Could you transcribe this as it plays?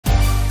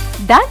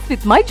Dance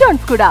with my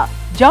John's കുട.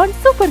 John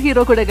super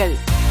hero കുടകൾ.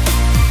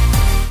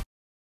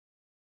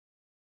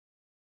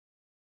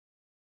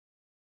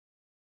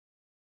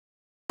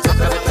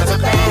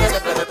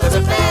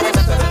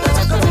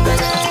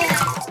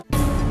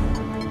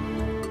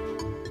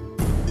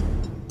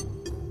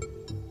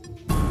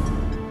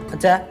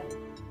 അച്ഛാ,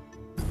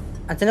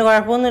 അച്ഛന്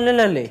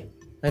കുഴപ്പമൊന്നുമില്ലല്ലോ അല്ലേ?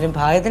 എന്നാലും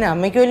ഭാഗ്യത്തിന്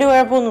അമ്മയ്ക്ക് വലിയ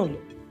കുഴപ്പമൊന്നുമില്ല.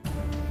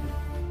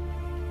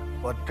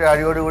 ഒറ്റ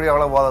അടിയോടുകൂടി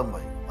അവളെ ബോധം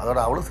പോയി,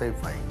 അതോടെ അവള്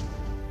സേഫായി.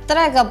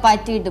 ഇത്രയൊക്കെ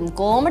പറ്റിയിട്ടും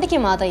കോമഡിക്ക്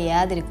മാത്രം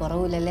യാതൊരു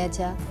കുറവില്ലല്ലേ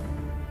അച്ഛാ?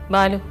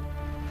 ബാലു,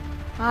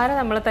 ആരാ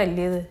നമ്മളെ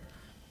തല്ലിയത്?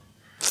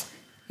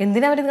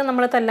 എന്തിനാ അവര്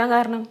നമ്മളെ തല്ലാൻ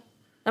കാരണം?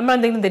 നമ്മൾ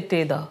എന്തെങ്കിലും തെറ്റ്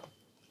ചെയ്തോ?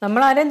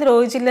 നമ്മൾ ആരെയും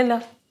ദ്രോഹിച്ചില്ലല്ലോ.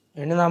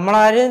 പിന്നെ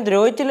നമ്മളാരെയും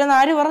ദ്രോഹിച്ചില്ലെന്ന്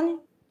ആര് പറഞ്ഞു?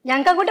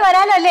 ഞങ്ങൾക്ക് അങ്ങോട്ട്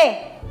വരാലോ അല്ലേ?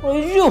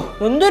 അയ്യോ,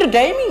 എന്തൊരു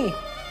ടൈമിങ്!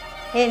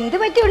 എന്ത്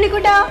പറ്റി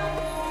ഉണ്ണിക്കുട്ടാ?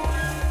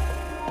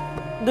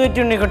 ഇത് പറ്റി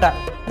ഉണ്ണിക്കുട്ട,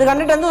 ഇത്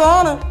കണ്ടിട്ട് എന്ത്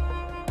തോന്നുന്നു?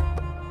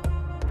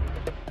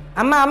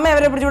 അമ്മ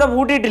അവരെ പിടിച്ച് ഇവിടെ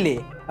പൂട്ടിയിട്ടില്ലേ?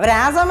 അവർ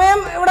ആ സമയം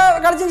ഇവിടെ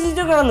കളിച്ച്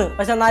ചിരിച്ചു കിടന്ന്,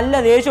 പക്ഷെ നല്ല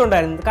ദേഷ്യം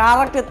ഉണ്ടായിരുന്നു.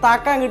 കറക്റ്റ്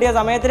താക്കാൻ കിട്ടിയ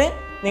സമയത്തിന്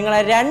നിങ്ങളെ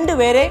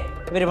രണ്ടുപേരെ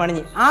ഇവര്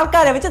പണിഞ്ഞ്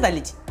ആൾക്കാരെ വെച്ച്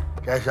തല്ലിച്ച്.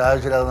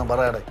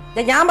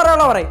 ഞാൻ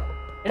പറയാനുള്ള പറയും.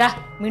 എടാ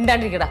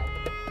മിണ്ടാണ്ടിരിക്കടാ,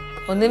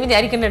 ഒന്നും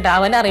വിചാരിക്കണ്ട,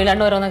 അവനെ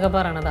അറിയില്ലാണ്ട് ഓരോന്നൊക്കെ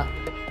പറയണതാ.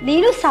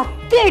 നീനു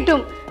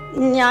സത്യമായിട്ടും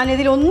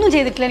ഞാനിതിലൊന്നും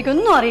ചെയ്തിട്ടില്ല,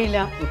 എനിക്കൊന്നും അറിയില്ല.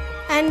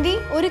 ആന്റി,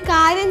 ഒരു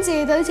കാര്യം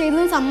ചെയ്തത്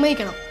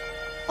സമ്മതിക്കണം.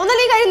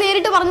 ഒന്നല്ല ഈ കാര്യം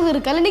നേരിട്ട് പറഞ്ഞു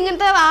തീർക്കുക, അല്ലെങ്കിൽ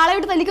ഇങ്ങനത്തെ ആളെ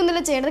വിട്ട്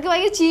തല്ലിക്കൊന്നില്ല ചെയ്യണം. അതൊക്കെ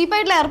ഭയങ്കര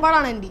ചീപ്പായിട്ടുള്ള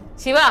ഏർപ്പാടാണ് ആന്റി.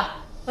 ശിവ,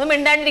 ഒന്ന്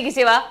മിണ്ടാണ്ടിരിക്കും.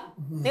 ശിവ,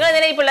 നിങ്ങൾ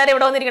എന്തിനാ ഈ പിള്ളേരെ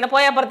ഇവിടെ വന്നിരിക്കണം?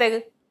 പോയാ അപ്പുറത്തേക്ക്.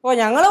 ഓ,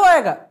 ഞങ്ങള്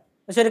പോയേക്കാം.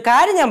 പക്ഷെ ഒരു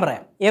കാര്യം ഞാൻ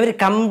പറയാം, ഇവര്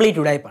കംപ്ലീറ്റ്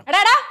ഉടായിപ്പാണ്.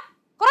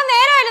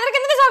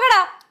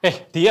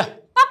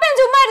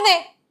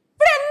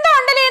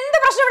 എന്ത്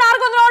പ്രശ്നം ഇവിടെ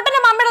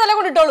ആർക്കും മമ്മയുടെ തല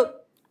കൊണ്ടിട്ടോളൂ.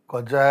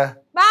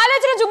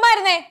 ബാലോചന ചുമ്മാ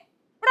ഇരുന്നേ.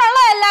 ഇവിടെ ഉള്ള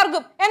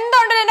എല്ലാവർക്കും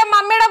എന്തുണ്ടെങ്കിലും എന്റെ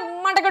മമ്മയുടെ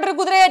മണ്ടക്കെട്ടൊരു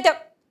കുതിരയേറ്റം.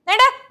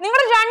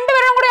 നിങ്ങൾ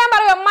രണ്ടുപേരും കൂടെ ഞാൻ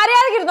പറയാം,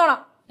 മര്യാദക്ക് ഇരുന്നോണം.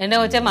 എന്റെ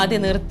കൊച്ച മതി,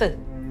 നിർത്ത്.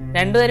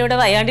 രണ്ടുപേരും ഇവിടെ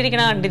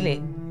വയ്യാണ്ടിരിക്കണ കണ്ടില്ലേ?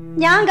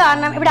 ഞാൻ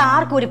കാരണം ഇവിടെ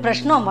ആർക്കും ഒരു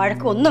പ്രശ്നവും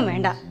വഴക്കും ഒന്നും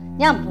വേണ്ട.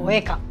 ഞാൻ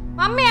പോയേക്കാം.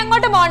 മമ്മി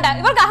എങ്ങോട്ട് പോകണ്ട,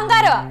 ഇവർക്ക്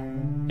അഹങ്കാരമാ.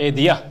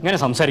 ഇങ്ങനെ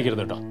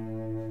സംസാരിക്കരുത് കേട്ടോ.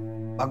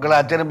 മക്കളെ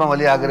അച്ഛനിപ്പം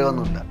വലിയ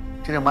ആഗ്രഹമൊന്നുമില്ല,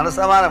 ഇച്ചിരി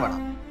മനസ്സമാനം വേണം.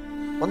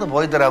 ഒന്ന്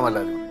പോയി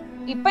തരാമല്ലോ.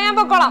 ഇപ്പൊ ഞാൻ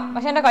പൊക്കോളാം,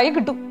 പക്ഷെ എന്റെ കൈ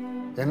കിട്ടും.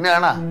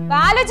 എന്നെയാണാ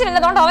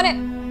ബാലോചനല്ലതുകൊണ്ട് അവനെ.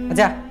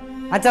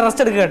 അച്ഛാ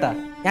റെസ്റ്റ് എടുക്കുക കേട്ടാ,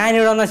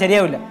 ഞാനിവിടെ വന്നാൽ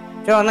ശരിയാവില്ല.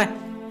 വന്നേ.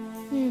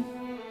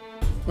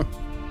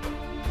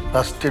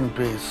 Rest in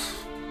peace.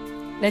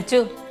 ലച്ചു,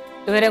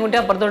 ഇവരെ കുട്ടി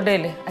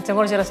അപ്പുറത്തോട്ടേല്ലേ, അച്ഛൻ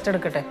കുറച്ച് റെസ്റ്റ്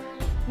എടുക്കട്ടെ.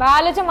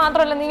 ബാലോചന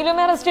മാത്രമല്ല,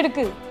 നീലുമേ റെസ്റ്റ്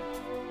എടുക്ക്.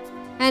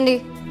 ആന്റി,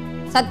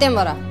 സത്യം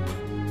പറ,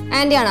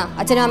 ആന്റിയാണോ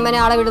അച്ഛനും അമ്മേനെ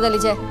ആളെ വിട്ട്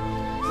തല്ലിച്ചേ?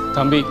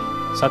 തമ്പി,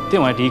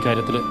 സത്യമായിട്ട് ഈ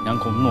കാര്യത്തിൽ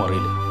ഞങ്ങൾക്കൊന്നും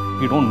അറിയില്ല.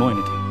 You don't know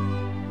anything.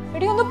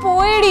 എടി ഒന്ന്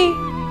പോയേടി.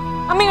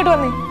 അമ്മ ഇങ്ങോട്ട്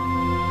വന്നേ.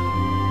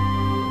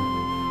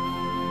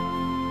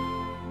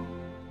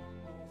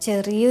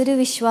 ചെറിയൊരു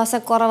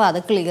വിശ്വാസക്കുറവ്, അത്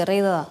ക്ലിയർ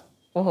ചെയ്തതാ.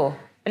 ഓഹോ,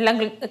 എല്ലാം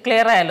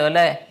ക്ലിയർ ആയല്ലോ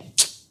അല്ലേ?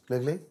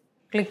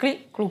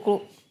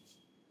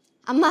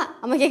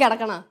 അമ്മയ്ക്ക്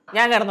കിടക്കണ?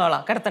 ഞാൻ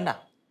കിടന്നോളാം, കിടത്തണ്ട.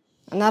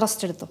 എന്നാ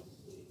റെസ്റ്റ് എടുത്തു.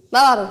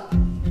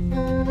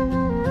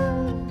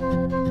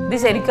 ഇത്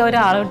ശരിക്കും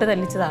ഒരാളെ വിട്ട്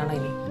തല്ലിച്ചതാണോ?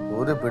 ഇനി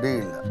ഒരു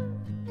പിടിയില്ല,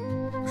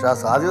 പക്ഷെ ആ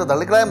സാധ്യത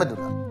തള്ളിക്കളയാൻ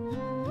പറ്റില്ല.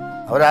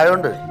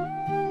 അവരായോണ്ട്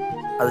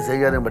അത്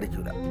ചെയ്യാനും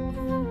പഠിക്കൂല.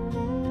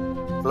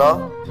 ഹലോ,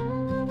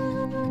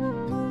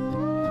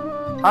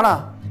 ആണാ?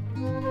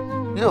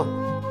 അയ്യോ,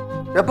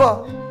 എപ്പോ?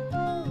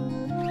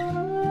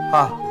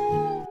 ആ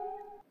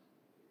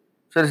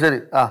ശരി.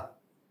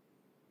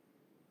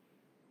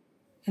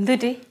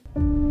 എന്തുപറ്റി?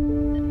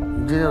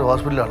 എഞ്ചിനീയർ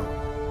ഹോസ്പിറ്റലാണ്.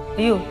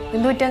 അയ്യോ,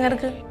 എന്തുപറ്റി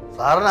അങ്ങർക്ക്?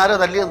 സാറിന് ആരോ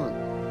തല്ലിയെന്ന്.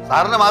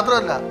 സാറിന്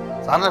മാത്രമല്ല,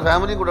 സാറിന്റെ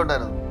ഫാമിലിയും കൂടെ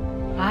ഉണ്ടായിരുന്നു.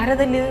 ആരാ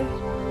തല്ലിയത്?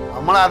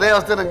 നമ്മളെ അതേ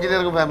അവസ്ഥയാണ്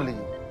എഞ്ചിനീയർക്കും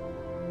ഫാമിലിക്കും.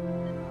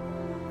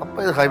 അപ്പൊ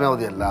ഇത്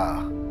ഹൈമാവതിയല്ല,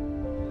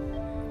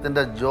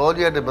 ഇതിന്റെ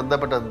ജോലിയായിട്ട്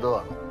ബന്ധപ്പെട്ട എന്തോ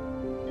ആണ്.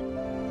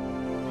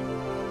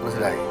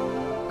 മനസ്സിലായി?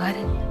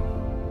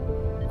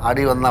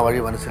 അടി വന്ന വഴി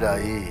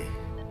മനസ്സിലായി.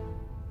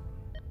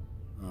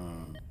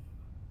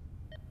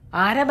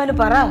 ആരാ ബാലു,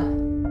 പറ.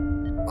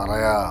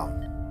 പറയാം.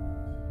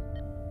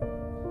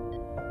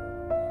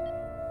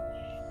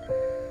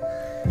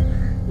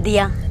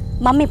 ദിയ,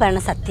 മമ്മി പറഞ്ഞ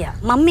സത്യ.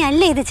 മമ്മി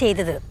അല്ലേ ഇത്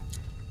ചെയ്തത്?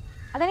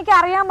 അതെനിക്ക്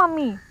അറിയാം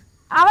മമ്മി.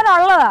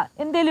 അവനുള്ളതാ.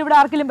 എന്തേലും ഇവിടെ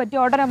ആർക്കെങ്കിലും പറ്റി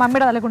ഉടനെ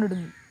മമ്മിയുടെ തല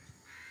കൊണ്ടിടുന്നു.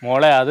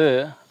 മോളെ, അത്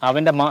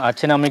അവന്റെ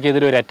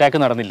അച്ഛനമ്മയ്ക്കെതിരെ ഒരു അറ്റാക്ക്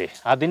നടന്നില്ലേ,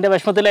 അതിന്റെ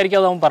വിഷമത്തിലായിരിക്കും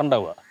അത് അവൻ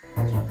പറഞ്ഞിട്ടുണ്ടാവുക.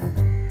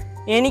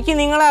 എനിക്ക്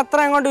നിങ്ങളെ അത്ര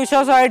അങ്ങോട്ട്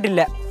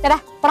വിശ്വാസമായിട്ടില്ല.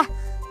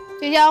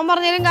 അവൻ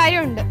പറഞ്ഞാലും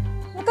കാര്യമുണ്ട്.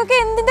 നിനക്കൊക്കെ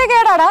എന്തിന്റെ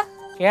കേടാടാ?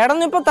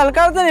 കേടൊന്നും ഇപ്പൊ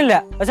തൽക്കാലത്തിനില്ല,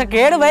 പക്ഷെ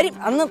കേട് വരും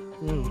അന്ന്.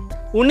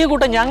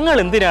 ഉണ്ണിക്കൂട്ട, ഞങ്ങൾ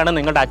എന്തിനാണ്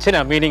നിങ്ങളുടെ അച്ഛനും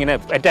അമ്മേനെ ഇങ്ങനെ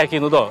അറ്റാക്ക്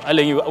ചെയ്യുന്നതോ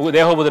അല്ലെങ്കിൽ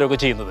ദേഹോപദ്രവമൊക്കെ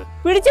ചെയ്യുന്നത്?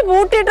 പിടിച്ച്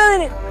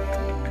പൂട്ടിയിട്ടതിന്.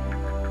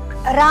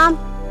 റാം,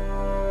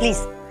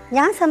 പ്ലീസ്,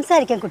 ഞാൻ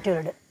സംസാരിക്കാൻ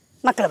കുട്ടികളോട്.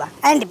 മക്കള് വാ,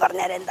 ആന്റി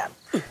പറഞ്ഞാൽ എന്താണ്.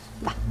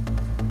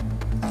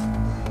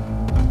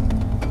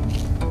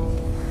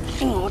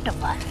 ഇങ്ങോട്ട്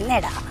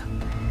പറഞ്ഞേടാ.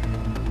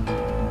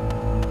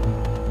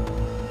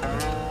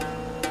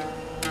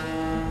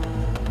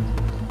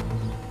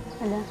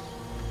 അല്ല,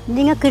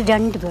 നിങ്ങൾക്ക്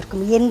രണ്ടുപേർക്കും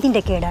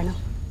എന്തിന്റെ കേടാണ്?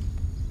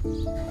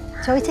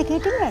 ചോദിച്ച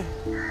കേട്ടില്ലേ?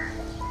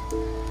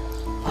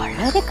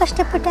 വളരെ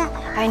കഷ്ടപ്പെട്ട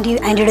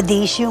ആൻറ്റിയുടെ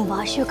ദേഷ്യവും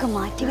വാശിയും ഒക്കെ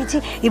മാറ്റിവെച്ച്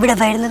ഇവിടെ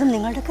വരുന്നതും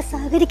നിങ്ങളുടെയൊക്കെ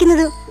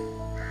സഹകരിക്കുന്നതും.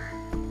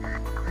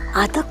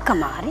 അതൊക്കെ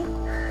മാറി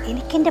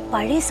എനിക്കെൻ്റെ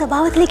പഴയ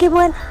സ്വഭാവത്തിലേക്ക്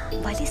പോകാൻ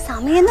വലിയ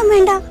സമയമൊന്നും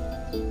വേണ്ട.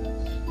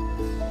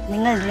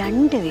 നിങ്ങൾ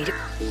രണ്ടുപേരും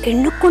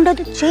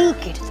എന്നെക്കൊണ്ടത്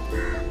ചെയ്യിക്കരുത്.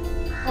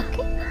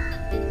 ഓക്കെ?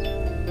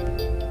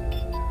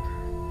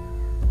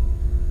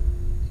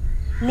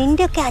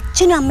 നിന്റെയൊക്കെ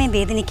അച്ഛനും അമ്മയും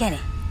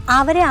വേദനിക്കാനേ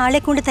അവരെ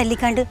ആളെ കൊണ്ട്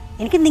തല്ലിക്കാണ്ട്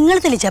എനിക്ക് നിങ്ങൾ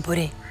തെളിച്ചാ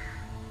പോരെ?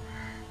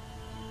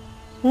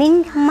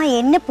 നിന്റെ അമ്മ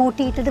എന്നെ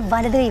പൂട്ടിയിട്ടത്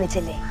വലത് കൈ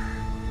വെച്ചല്ലേ?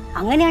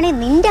 അങ്ങനെയാണെങ്കിൽ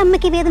നിന്റെ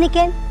അമ്മയ്ക്ക്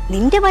വേദനിക്കാൻ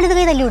നിന്റെ വലത്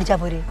കൈ തല്ലി പിടിച്ചാ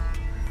പോരെ?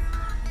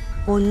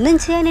 ഒന്നും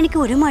ചെയ്യാൻ എനിക്ക്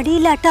ഒരു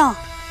മടിയില്ല കേട്ടോ.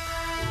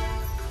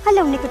 അല്ല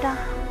ഉണ്ണിക്കുട്ടാ,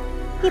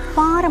 ഈ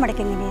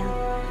പാറമടക്ക് എങ്ങനെയാ?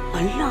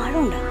 നല്ല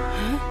ആഴമുണ്ടോ?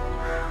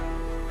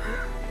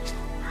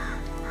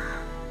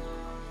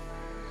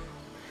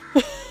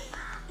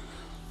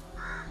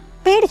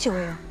 പേടിച്ചു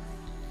പോയോ?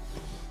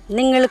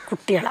 നിങ്ങൾ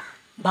കുട്ടികളാ,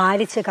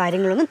 ഭാരിച്ച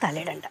കാര്യങ്ങളൊന്നും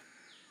തലയിടണ്ട.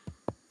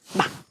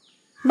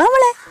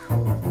 മോളെ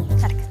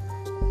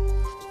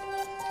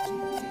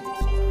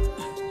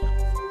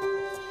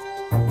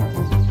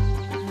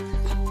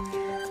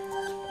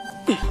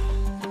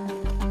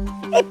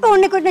ഇപ്പൊ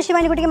ഉണ്ണിക്കുട്ടിന്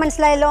ശിവാനിക്കുട്ടിക്ക്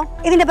മനസ്സിലായല്ലോ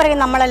ഇതിന്റെ പിറകെ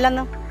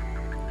നമ്മളല്ലെന്ന്.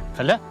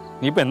 അല്ല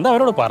നീ ഇപ്പൊ എന്താ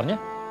അവരോട് പറഞ്ഞ?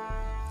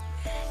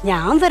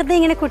 ഞാൻ വെറുതെ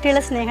ഇങ്ങനെ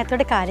കുട്ടികളെ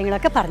സ്നേഹത്തോടെ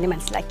കാര്യങ്ങളൊക്കെ പറഞ്ഞ്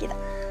മനസ്സിലാക്കിയതാ.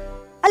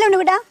 അല്ല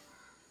ഉണ്ണിക്കുട്ടാ,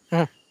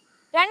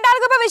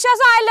 രണ്ടാൾക്കും ഇപ്പൊ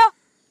വിശ്വാസമായല്ലോ.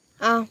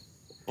 ആ,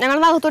 ഞങ്ങൾ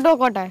അകത്തോട്ട്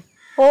പോക്കോട്ടെ.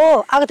 ഓ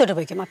അകത്തോട്ട്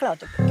പോയിക്കോ മക്കൾ,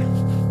 അകത്തോട്ട് പോയിക്കോ.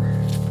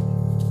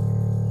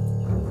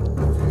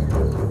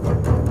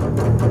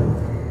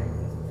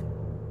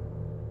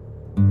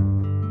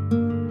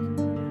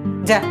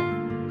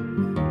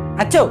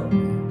 അച്ചോ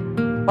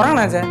ഉറങ്ങണ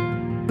അച്ഛാ?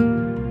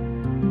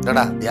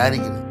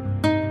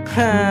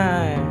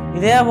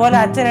 ഇതേപോലെ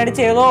അച്ഛൻ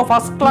അടിച്ച് ഏതോ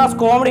ഫസ്റ്റ് ക്ലാസ്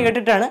കോമഡി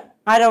കേട്ടിട്ടാണ്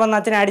ആരോ വന്ന്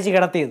അച്ഛനെ അടിച്ച്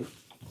കിടത്തിയത്.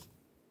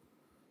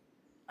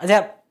 അച്ഛാ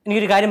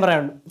എനിക്കൊരു കാര്യം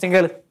പറയാനുണ്ട്. അച്ഛൻ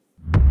കേള്.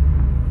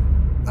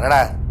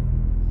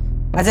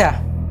 അച്ഛാ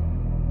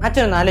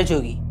അച്ഛനൊന്ന് ആലോചിച്ച്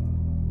നോക്കി.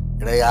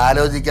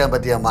 ആലോചിക്കാൻ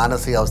പറ്റിയ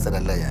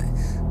മാനസികാവസ്ഥയിലല്ല ഞാൻ.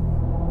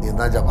 നീ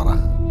എന്താ പറ?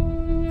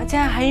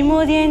 അച്ഛാ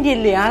ഹൈമോദിയാൻ്റെ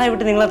അല്ലേ ആളെ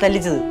വിട്ട് നിങ്ങളെ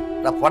തല്ലിച്ചത്?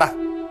 പോടാ,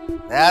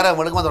 നേരെ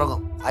വെളുക്കുമ്പോൾ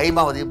തുടങ്ങും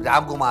ഹൈമാവതിയും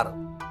രാംകുമാറും.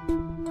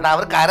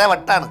 അവർക്ക്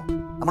അരവട്ടാണ്,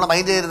 നമ്മളെ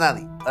മൈൻഡ് ചെയ്തിരുന്നാ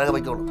മതി, അവരൊക്കെ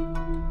പൊയ്ക്കോളൂ.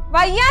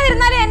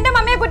 വയ്യാതിരുന്നാലും എന്റെ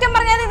മമ്മിയെ കുറ്റം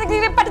പറഞ്ഞാൽ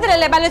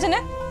പറ്റത്തില്ലല്ലേ ബാലോചന്?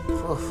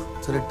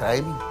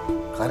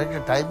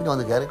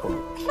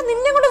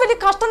 നിന്നെ കൊണ്ട് വലിയ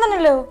കഷ്ടം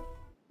തന്നെയല്ലോ.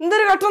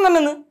 എന്തൊരു കഷ്ടം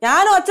തന്നെന്ന്.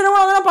 ഞാനും അച്ഛനും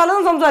കൂടെ അങ്ങനെ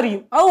പലതും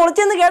സംസാരിക്കും. അത്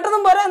ഒളിച്ചെന്ന്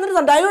കേട്ടതും പോരാ,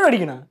 എന്നിട്ട് ഡയലോഗ്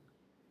അടിക്കണ.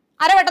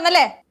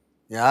 അരവട്ടെന്നല്ലേ?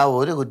 ഞാൻ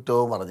ഒരു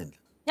കുറ്റവും പറഞ്ഞില്ല.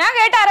 ഞാൻ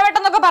കേട്ട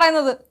അരവട്ടെന്നൊക്കെ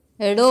പറയുന്നത്.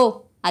 എടോ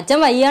അച്ഛൻ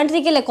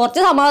വയ്യാണ്ടിരിക്കല്ലേ,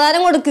 കുറച്ച്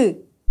സമാധാനം കൊടുക്ക്.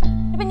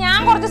 ഇപ്പൊ ഞാൻ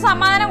കുറച്ച്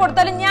സമാധാനം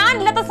കൊടുത്താലും ഞാൻ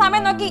ഇല്ലാത്ത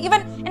സമയം നോക്കി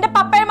ഇവൻ എന്റെ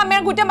പപ്പയും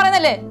മമ്മയും കുറ്റം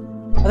പറയുന്നല്ലേ?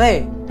 അതെ,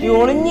 ഈ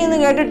ഒളിഞ്ഞെന്ന്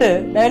കേട്ടിട്ട്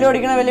ഡയലോഗ്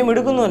അടിക്കണ വലിയ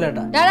മിടുക്കൊന്നുമല്ല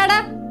കേട്ടാ.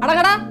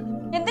 അടങ്ങടാ.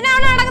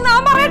 എന്തിനാണ് അടങ്ങുന്നത്?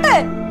 അവൻ പറയട്ടെ.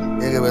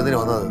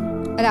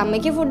 അല്ല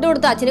അമ്മയ്ക്ക് ഫുഡ്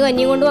കൊടുത്ത അച്ഛന്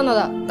കഞ്ഞിയും കൊണ്ട്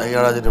വന്നതാ.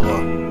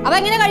 അപ്പൊ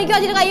എങ്ങനെ കഴിക്കും?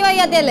 അച്ഛന് കൈ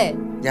വയ്യാത്തല്ലേ?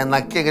 ഞാൻ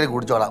നക്കി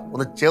കുടിച്ചോളാം.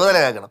 ഒന്ന് ചെറുതല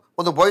കേൾക്കണം,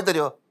 ഒന്ന് പോയി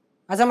തരുമോ?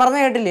 അച്ഛൻ പറഞ്ഞ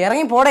കേട്ടില്ലേ?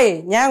 ഇറങ്ങി പോടേ,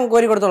 ഞാൻ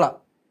കോരി കൊടുത്തോളാം.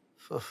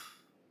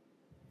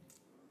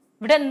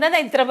 ഇവിടെ എന്താ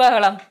ഇത്ര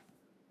ബഹളം?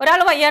 ഒരാൾ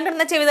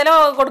വയ്യാണ്ടിരുന്ന ചെവിതല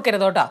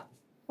കൊടുക്കരുതോട്ടാ.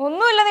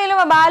 ഒന്നുമില്ല നീലും,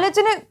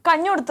 ബാലോച്ചന്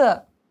കഞ്ഞി കൊടുത്തതാ.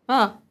 ആ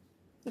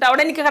എന്നിട്ട്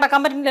അവിടെ എനിക്ക് കിടക്കാൻ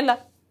പറ്റുന്നില്ലല്ലോ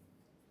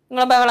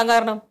നിങ്ങളെ ബഹളം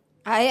കാരണം.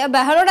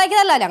 ബഹളം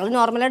ഉണ്ടാക്കിയതല്ല, ഞങ്ങൾ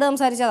നോർമലായിട്ട്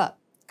സംസാരിച്ചതാ.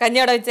 കഞ്ഞി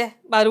അവിടെ വെച്ചേ,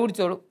 ബാലു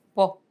കുടിച്ചോളൂ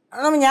പോ.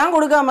 ഞാൻ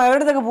കൊടുക്കാം,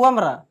 എവിടത്തേക്ക് പോവാൻ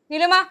പറ.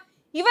 നീലുമ,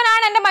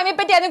 ഇവനാണ് എന്റെ മമ്മിയെ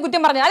പറ്റി ആദ്യം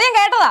കുറ്റം പറഞ്ഞത്. അത് ഞാൻ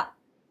കേട്ടതാ.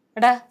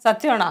 എടാ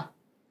സത്യമാണോ?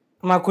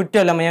 അമ്മ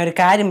കുറ്റമല്ല, ഞാൻ ഒരു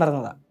കാര്യം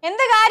പറഞ്ഞതാ.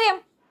 എന്ത് കാര്യം?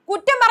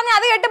 കുറ്റം പറഞ്ഞ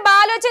അത് കേട്ട്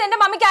ബാലോച്ചൻ എന്റെ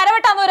മമ്മിക്ക്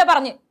അരവട്ടാന്ന് വരെ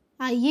പറഞ്ഞു.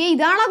 അയ്യേ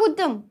ഇതാണോ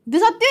കുറ്റം? ഇത്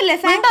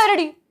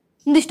സത്യമല്ലേ?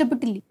 എന്ത്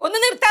ഇഷ്ടപ്പെട്ടില്ലേ? ഒന്ന്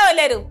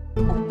നിർത്താവല്ലാരും.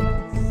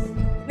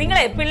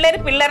 നിങ്ങളെ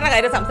പിള്ളേരുടെ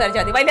കാര്യം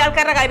സംസാരിച്ചാൽ മതി, വലിയ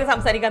ആൾക്കാരുടെ കാര്യം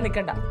സംസാരിക്കാൻ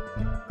നിൽക്കണ്ട.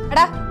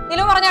 എടാ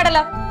നീലും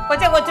പറഞ്ഞാടല്ലോ,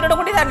 കൊച്ചിനോട്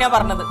കൂടി തന്നെയാ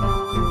പറഞ്ഞത്.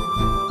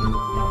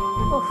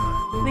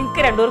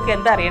 നിങ്ങക്ക് രണ്ടുപേർക്ക്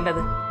എന്താ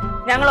അറിയേണ്ടത്?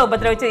 ഞങ്ങളെ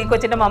ഉപദ്രവിച്ച് ഈ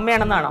കൊച്ചിന്റെ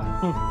മമ്മയാണെന്നാണോ?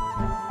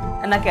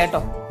 എന്നാ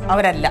കേട്ടോ,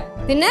 അവരല്ല.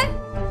 പിന്നെ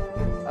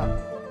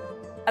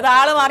അത്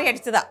ആള് മാറി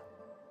അടിച്ചതാ.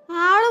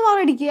 ആള്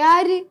മാറി അടിക്കുക?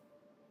 ആര്?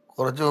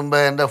 കുറച്ചു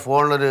മുമ്പേ എൻ്റെ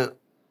ഫോണിലൊരു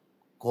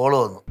കോള്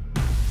വന്നു.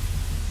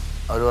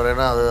 അവർ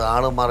പറയണ അത്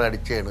ആള് മാറി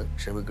അടിച്ചാണ്,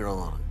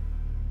 ക്ഷമിക്കണമെന്ന് പറഞ്ഞു.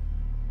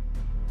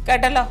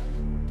 കേട്ടല്ലോ,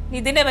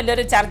 ഇതിന്റെ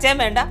വലിയൊരു ചർച്ചയും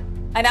വേണ്ട,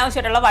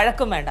 അനാവശ്യമായിട്ടുള്ള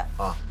വഴക്കും വേണ്ട.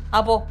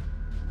 അപ്പോ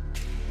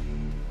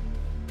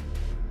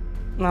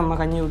നമ്മ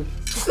കഞ്ഞി കൊടു.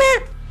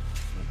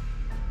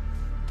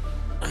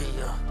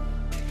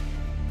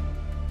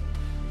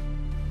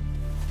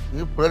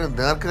 ഈ പിള്ളേർ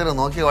നേർക്കെതിരെ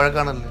നോക്കിയ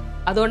വഴക്കാണല്ലേ.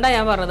 അതുകൊണ്ടാ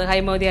ഞാൻ പറഞ്ഞത്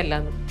ഹൈമോദി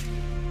അല്ലാന്ന്.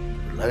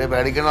 പിള്ളേരെ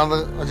പേടിക്കണമെന്ന്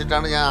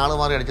വെച്ചിട്ടാണ് ഞാൻ ആള്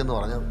മാറി അടിച്ചെന്ന്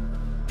പറഞ്ഞത്.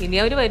 ഇനി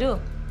അവര് വരുമോ?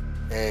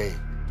 ഏയ്,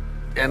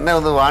 എന്നെ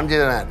ഒന്ന് വാൺ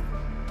ചെയ്താൽ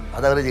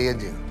അതവര് ചെയ്യുകയും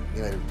ചെയ്തു. നീ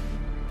വരും.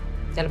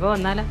 ചിലപ്പോ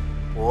വന്നാലാ?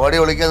 ഓടി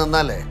ഒളിക്കാൻ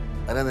നിന്നാലേ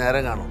അതിനെ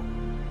നേരം കാണും.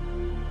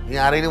 നീ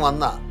ആരെങ്കിലും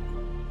വന്നാ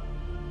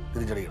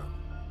തിരിച്ചടിക്കണം.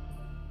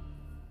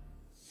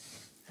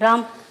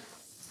 റാം,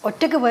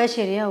 ഒറ്റക്ക് പോയാൽ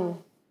ശരിയാവൂ?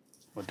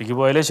 ഒറ്റയ്ക്ക്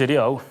പോയാലേ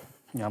ശരിയാവൂ.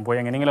 ഞാൻ പോയി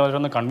എങ്ങനെയെങ്കിലും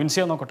അവരൊന്ന് കൺവിൻസ്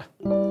ചെയ്യാൻ നോക്കട്ടെ.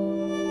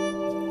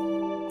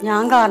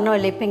 ഞാൻ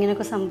കാരണമല്ലേ ഇപ്പം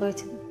ഇങ്ങനെയൊക്കെ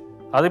സംഭവിച്ചത്?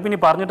 അതിപ്പോൾ ഇനി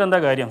പറഞ്ഞിട്ട് എന്താ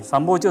കാര്യം?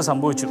 സംഭവിച്ചത്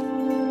സംഭവിച്ചു.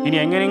 ഇനി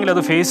എങ്ങനെയെങ്കിലും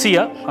അത് ഫേസ്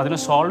ചെയ്യുക, അതിനെ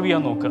സോൾവ്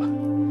ചെയ്യാൻ നോക്കുക.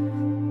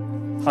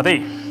 അതെ,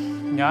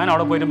 ഞാൻ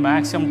അവിടെ പോയിട്ട്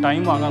മാക്സിമം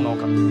ടൈം വാങ്ങാൻ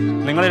നോക്കാം.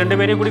 നിങ്ങൾ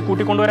രണ്ടുപേരെയും കൂടി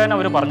കൂട്ടിക്കൊണ്ടുവരാൻ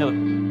അവർ പറഞ്ഞത്.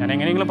 ഞാൻ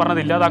എങ്ങനെയെങ്കിലും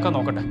പറഞ്ഞത് ഇല്ലാതാക്കാൻ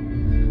നോക്കട്ടെ.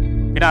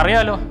 പിന്നെ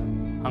അറിയാലോ,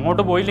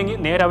 അങ്ങോട്ട് പോയില്ലെങ്കിൽ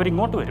നേരെ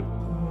അവരിങ്ങോട്ട് വരും.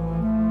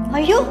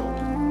 അയ്യോ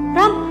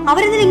റാം,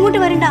 അവരെന്തിനും ഇങ്ങോട്ട്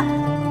വരണ്ട.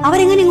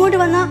 അവരെങ്ങനെ ഇങ്ങോട്ട്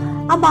വന്നാ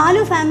ആ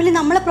ബാലു ഫാമിലി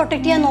നമ്മളെ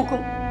പ്രൊട്ടക്ട് ചെയ്യാൻ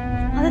നോക്കും.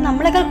 അത്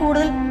നമ്മളെക്കാൾ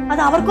കൂടുതൽ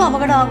അത് അവർക്കും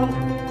അപകടമാകും.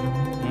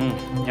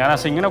 ഞാൻ ആ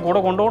സിംഗിനെ കൂടെ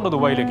കൊണ്ടുപോകുന്നു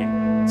ദുബായിലേക്ക്.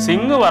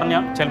 സിംഗ്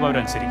പറഞ്ഞാൽ ചിലപ്പോൾ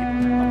അവരനുസരിക്കും.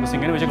 നമുക്ക്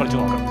സിംഗിനെ വെച്ച് കളിച്ചു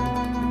നോക്കാം.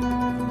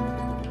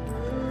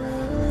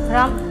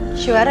 റാം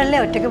ഷുവർ അല്ലേ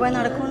ഒറ്റയ്ക്ക് പോയി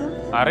നടക്കുമെന്ന്?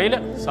 അറിയില്ല,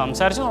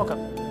 സംസാരിച്ച് നോക്കാം.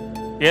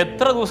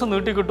 എത്ര ദിവസം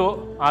നീട്ടി കിട്ടുമോ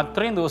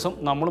അത്രയും ദിവസം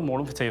നമ്മളും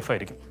മോളും സേഫ്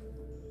ആയിരിക്കും.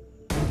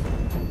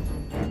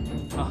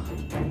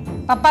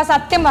 പപ്പ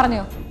സത്യം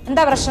പറഞ്ഞോ?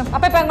 എന്താ പ്രശ്നം?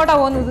 അപ്പൊ ഇപ്പൊ എങ്ങോട്ടാ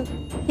പോകുന്നത്?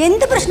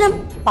 എന്ത് പ്രശ്നം?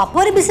 പപ്പ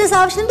ഒരു ബിസിനസ്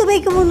ആവശ്യം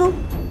ദുബൈക്ക് പോകുന്നു.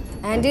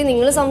 ആന്റി,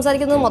 നിങ്ങൾ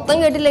സംസാരിക്കുന്നത് മൊത്തം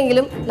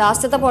കേട്ടില്ലെങ്കിലും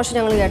ലാസ്റ്റത്തെ പോർഷൻ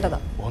ഞങ്ങൾ കേട്ടതാ.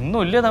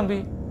 ഒന്നുമില്ല തമ്പി.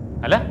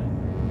 അല്ല,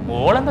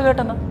 മോളെന്താ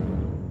കേട്ടെന്നാ?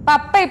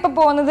 പപ്പ ഇപ്പൊ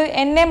പോകുന്നത്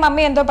എന്നെ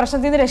മമ്മി എന്തോ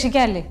പ്രശ്നത്തിൽ നിന്ന്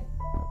രക്ഷിക്കാനല്ലേ?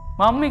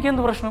 മമ്മിക്ക്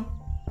എന്ത് പ്രശ്നം?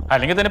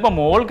 അല്ലെങ്കിൽ തന്നെ ഇപ്പൊ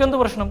മോൾക്ക് എന്ത്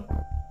പ്രശ്നം?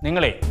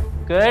 നിങ്ങളെ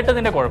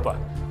കേട്ടതിന്റെ കുഴപ്പ.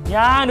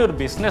 ഞാനൊരു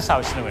ബിസിനസ്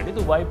ആവശ്യത്തിന് വേണ്ടി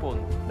ദുബായി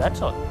പോകുന്നു.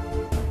 That's all.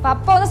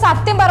 പപ്പ ഒന്ന്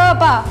സത്യം പറ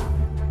പപ്പ.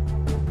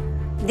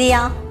 ദിയ,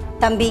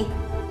 തമ്പി,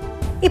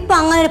 ഇപ്പൊ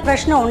അങ്ങനെ ഒരു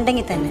പ്രശ്നം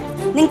ഉണ്ടെങ്കിൽ തന്നെ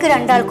നിങ്ങൾക്ക്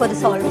രണ്ടാൾക്കും അത്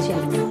സോൾവ് ചെയ്യാൻ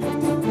പറ്റും.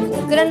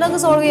 നിങ്ങൾക്ക് രണ്ടാൾക്ക്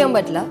സോൾവ് ചെയ്യാൻ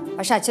പറ്റില്ല,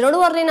 പക്ഷെ അച്ഛനോട്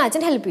പറഞ്ഞു കഴിഞ്ഞാൽ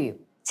അച്ഛൻ ഹെൽപ്പ് ചെയ്യും.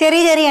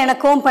 ചെറിയ ചെറിയ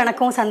ഇണക്കവും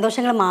പിണക്കവും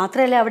സന്തോഷങ്ങളും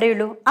മാത്രമല്ലേ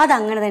അവിടെയുള്ളൂ.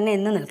 അതങ്ങനെ തന്നെ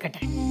എന്ന്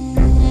നിൽക്കട്ടെ.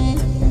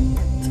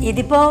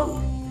 ഇതിപ്പോ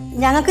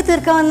ഞങ്ങൾക്ക്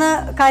തീർക്കാവുന്ന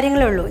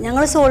കാര്യങ്ങളേ ഉള്ളൂ.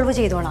 ഞങ്ങൾ സോൾവ്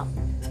ചെയ്തോളാം.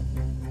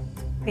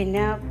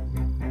 പിന്നെ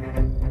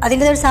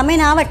അതിൻ്റെ ഒരു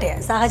സമയമാവട്ടെ.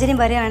 സാഹചര്യം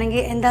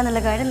വരികയാണെങ്കിൽ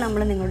എന്താന്നുള്ള കാര്യം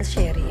നമ്മൾ നിങ്ങളോട്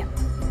ഷെയർ ചെയ്യാം.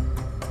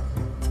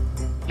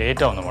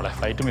 ലേറ്റ് ആവുന്നു മോളെ,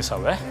 ഫ്ലൈറ്റ് മിസ്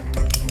ആവേ.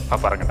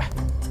 അപ്പം ഇറങ്ങട്ടെ.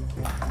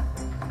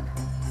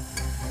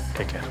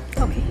 Take care.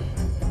 ഓക്കെ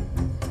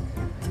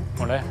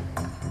മോളെ,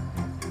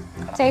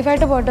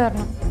 സേഫായിട്ട് പോയിട്ട്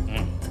വരണം.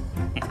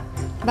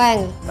 ബൈ.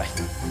 ബൈ.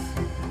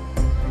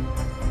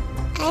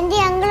 ആന്റി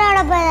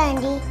അങ്കിളോടെ പോയതാ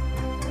ആന്റി?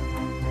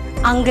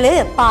 അങ്കിള്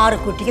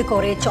പാറുക്കുട്ടിക്ക്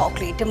കുറെ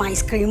ചോക്ലേറ്റും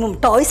ഐസ്ക്രീമും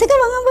ടോയ്സ് ഒക്കെ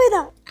വാങ്ങാൻ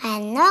പോയതാ.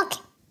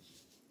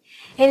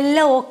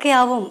 എല്ലാം ഓക്കെ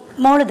ആവും.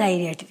 മോള്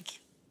ധൈര്യമായിട്ടിരിക്കും.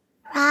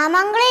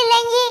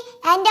 രാമങ്കിളില്ലെങ്കിൽ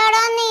ആന്റി അവിടെ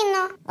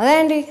വന്നിരുന്നോ? അതെ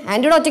ആന്റി,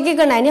 ആന്റിയുടെ ഒറ്റയ്ക്ക്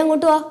കണ്ട ആന്റി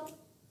അങ്ങോട്ട് വാ.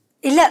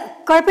 ഇല്ല,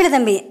 കുഴപ്പമില്ല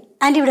തമ്പി,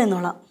 ആന്റി ഇവിടെ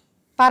നിന്നോളാം.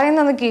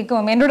 പറയുന്നത്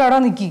കേൾക്കുമോ? എൻ്റെ കൂടെ അവിടെ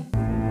നിൽക്കി.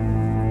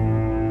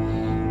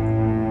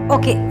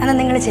 ഓക്കെ, എന്നാൽ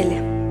നിങ്ങൾ ചെല്ല്,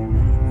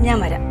 ഞാൻ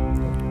വരാം.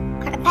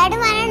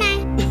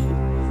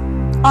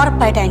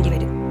 ഉറപ്പായിട്ട് ആന്റി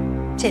വരും.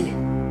 ചെല്ല്,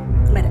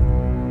 വരാം.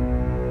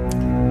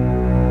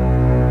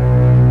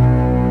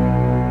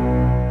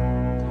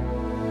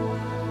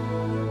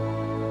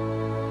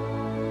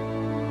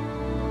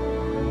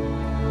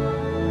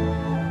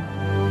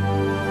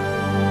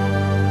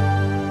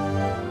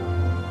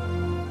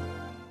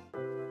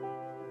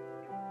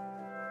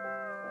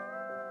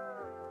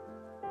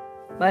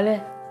 ബാലേ,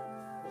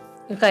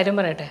 ഒരു കാര്യം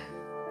പറയട്ടെ?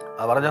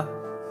 പറഞ്ഞോ.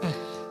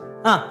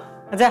 ആ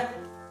അച്ഛാ,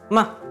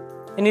 അമ്മ,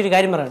 ഇനി ഒരു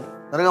കാര്യം പറയണ്ട.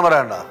 നിനക്ക്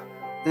പറയണ്ട?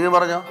 നീ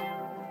പറഞ്ഞോ.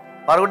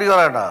 പാറുകുട്ടിക്ക്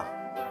പറയണ്ട?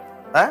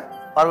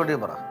 പാറുകുട്ടിക്ക്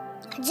പറ.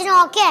 അച്ഛന്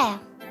ഓക്കെ ആയോ?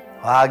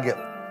 ഭാഗ്യം.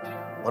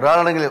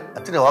 ഒരാളാണെങ്കിലും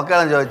അച്ഛന് ഓക്കെ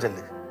ആണെന്ന്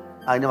ചോദിച്ചല്ലേ.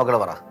 ഇനി മക്കളെ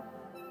പറ.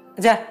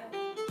 അച്ഛാ,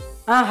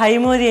 ആ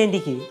ഹൈമോദി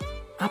ആന്റിക്ക്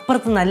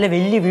അപ്പുറത്ത് നല്ല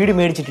വലിയ വീട്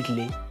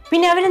മേടിച്ചിട്ടില്ലേ?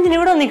 പിന്നെ അവരെന്തിനാ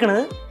ഇവിടെ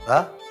നിൽക്കണത്?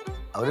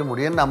 അവര്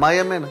മുടിയന്റെ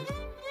അമ്മായിയമ്മയാണ്,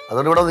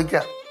 അതുകൊണ്ട് ഇവിടെ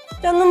നിൽക്കാം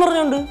എന്നും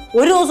പറഞ്ഞോണ്ട്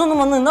ഒരു ദിവസം ഒന്നും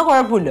വന്ന് നിന്നാ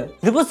കുഴപ്പമില്ല.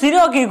 ഇതിപ്പോ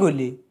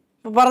സ്ഥിരമാക്കിയേക്കുമല്ലേ?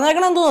 ഇപ്പൊ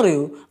പറഞ്ഞേക്കണെന്തോ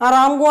അറിയൂ, ആ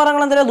റാംകുമാർ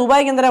അങ്ങൾ എന്തിനാ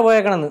ദുബായിക്ക് എന്തിനാ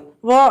പോയേക്കണെന്ന്.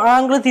 അപ്പൊ ആ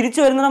അങ്കിള് തിരിച്ചു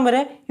വരുന്നിടം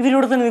വരെ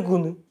ഇവരിവിടെ തന്നെ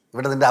നിൽക്കുന്നു.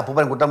 ഇവിടെ നിന്റെ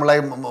അപ്പൂപ്പൻ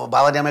കുട്ടമ്പിള്ളയും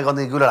പാവനിയമ്മയൊക്കെ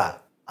വന്ന് നിൽക്കൂലടാ.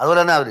 അതുപോലെ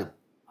തന്നെ അവരും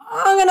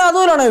അങ്ങനെ.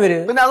 അതുപോലാണോ ഇവര്?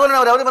 പിന്നെ അതുപോലെ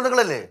അവര്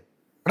ബന്ധുക്കളല്ലേ?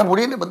 ഇവിടെ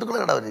മുടിയന്റെ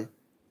ബന്ധുക്കളാണ് അവര്.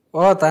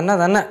 ഓ തന്നെ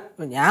തന്നെ.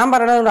 ഞാൻ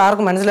പറയണത്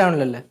ആർക്കും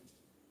മനസ്സിലാവണില്ലല്ലേ.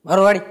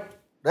 മറുപടി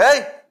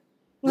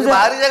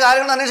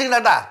കാര്യങ്ങൾ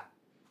അന്വേഷിക്കണ്ടാ.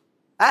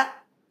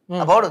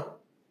 പോട്.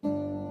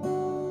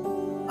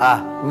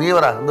 നീ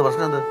പറ, എന്ത്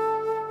പ്രശ്നം? എന്ത്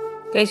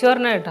കേശു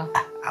പറഞ്ഞ കേട്ടോ?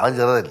 അവൻ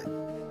ചെറുതല്ലേ.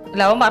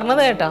 അല്ല, അവൻ പറഞ്ഞത്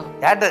കേട്ടോ?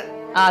 കേട്ട്.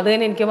 അത്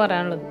തന്നെ എനിക്ക്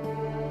പറയാനുള്ളത്.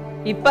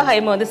 ഇപ്പൊ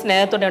ഹൈമോദി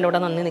സ്നേഹത്തോടെയാണ് ഇവിടെ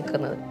നന്ദി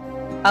നിൽക്കുന്നത്.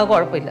 അത്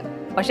കുഴപ്പമില്ല.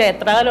 പക്ഷെ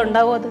എത്ര കാലം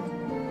ഉണ്ടാവും അത്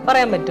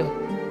പറയാൻ പറ്റുമോ?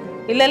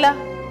 ഇല്ലല്ല.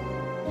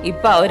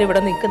 ഇപ്പൊ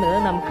അവരിവിടെ നിൽക്കുന്നത്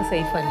നമുക്ക്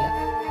സേഫ് അല്ല.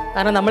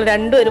 കാരണം നമ്മൾ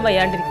രണ്ടുപേരും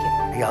വയ്യാണ്ടിരിക്കും.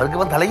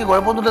 അവർക്ക് തലയ്ക്ക്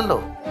കുഴപ്പമൊന്നുമില്ലല്ലോ.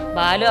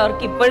 ബാലു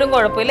അവർക്ക് ഇപ്പോഴും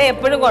കുഴപ്പമില്ല,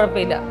 എപ്പോഴും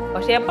കുഴപ്പമില്ല.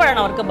 പക്ഷെ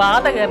എപ്പോഴാണ് അവർക്ക്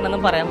ബാധ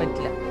കയറണമെന്നും പറയാൻ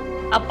പറ്റില്ല.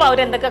 അപ്പൊ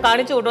അവരെന്തൊക്കെ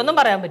കാണിച്ചു കൂട്ടുമെന്നും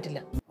പറയാൻ പറ്റില്ല.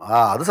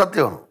 അത്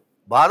സത്യമാണ്.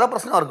 ബാധ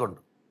പ്രശ്നം അവർക്കുണ്ട്.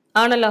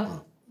 ആണല്ലോ.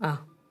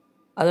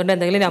 അതുകൊണ്ട്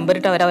എന്തെങ്കിലും നമ്പർ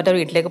ഇട്ട് അവരവരുടെ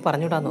വീട്ടിലേക്ക്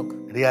പറഞ്ഞുവിടാൻ നോക്ക്.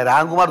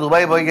 രാംകുമാർ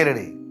ദുബായി പോയി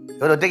കയറി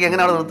ഇവർ ഒറ്റയ്ക്ക്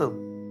എങ്ങനെ അവിടെ നിർത്തും?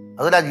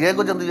 അതുപോലെ ആ ജിയെ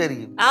കുറിച്ച് എന്ത്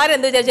വിചാരിക്കും?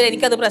 ആരെന്ത് വിചാരിച്ചാൽ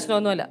എനിക്കത്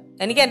പ്രശ്നമൊന്നുമല്ല.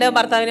 എനിക്ക് എൻ്റെ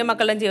ഭർത്താവിനെയും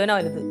മക്കളുടെയും ജീവനാ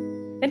വലുത്.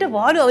 എൻ്റെ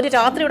ബാലു അവർ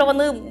രാത്രി ഇവിടെ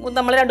വന്ന്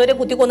നമ്മൾ രണ്ടുപേരെ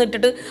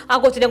കുത്തിക്കൊന്നിട്ടിട്ട് ആ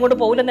കൊച്ചിനെ കൊണ്ട്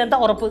പോകില്ലെന്ന് എന്താ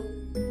ഉറപ്പ്?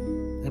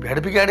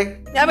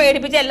 ഞാൻ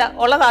പേടിപ്പിച്ചല്ല,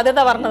 ഉള്ള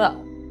സാധ്യത പറഞ്ഞതാ.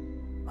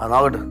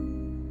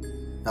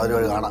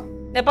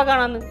 എപ്പ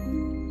കാണാന്ന്?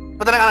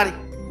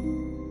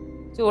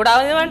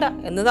 ചൂടാവുന്ന വേണ്ട.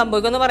 എന്ത്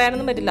സംഭവിക്കുമെന്ന്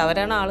പറയാനൊന്നും പറ്റില്ല.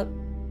 അവരാണ് ആള്.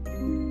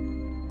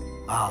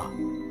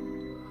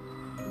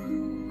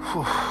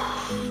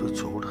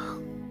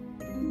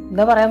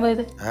 എന്താ പറയാൻ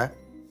പോയത്?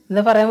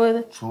 എന്താ പറയാൻ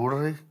പോയത്?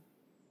 ചൂടറി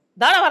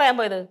ഇതാണ് പറയാൻ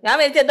പോയത്. ഞാൻ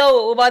വിചാരിച്ച എന്തോ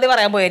ഉപാധി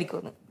പറയാൻ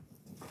പോയായിരിക്കും.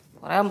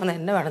 പറയാൻ വന്ന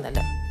എന്നെ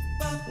വേണമെന്നല്ല.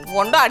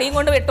 കൊണ്ടോ അടിയും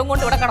കൊണ്ട് വെട്ടും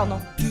കൊണ്ട് ഇവിടെ കടന്നു.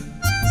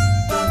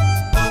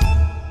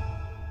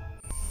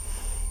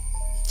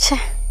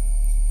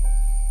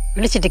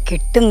 വിളിച്ചിട്ട്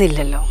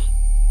കിട്ടുന്നില്ലല്ലോ.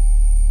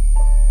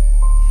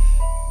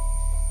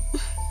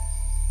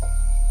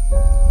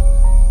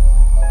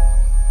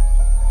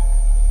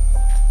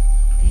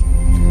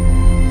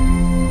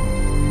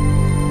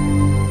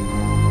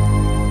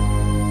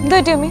 എന്താ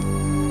പറ്റി അമ്മി?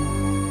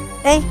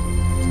 ഏയ്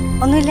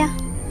ഒന്നുമില്ല.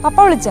 പപ്പ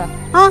വിളിച്ചാ?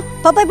 ആ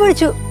പപ്പ ഇപ്പൊ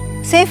വിളിച്ചു.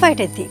 സേഫ്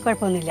ആയിട്ട് എത്തി,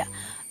 കുഴപ്പമൊന്നുമില്ല.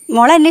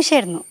 മോളെ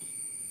അന്വേഷിച്ചായിരുന്നു.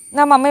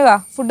 ഞാൻ മമ്മി വാ,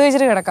 ഫുഡ്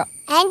കഴിച്ചിട്ട് കിടക്കാം.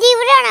 ആന്റി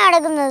ഇവിടെയാണ്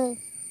കിടക്കുന്നത്.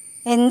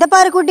 എന്താ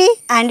പാറക്കുട്ടി,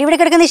 ആന്റി ഇവിടെ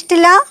കിടക്കുന്ന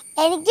ഇഷ്ടമില്ല?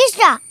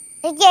 എനിക്കിഷ്ടാ.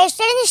 എനിക്ക്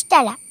കേശുവേട്ടന്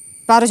ഇഷ്ടമല്ല.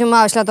 പാറു ചുമ്മാ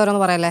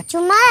ആവശ്യമില്ലാത്തവരൊന്നും പറയല്ലേ.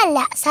 ചുമ്മാ അല്ല,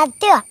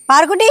 സത്യമാ.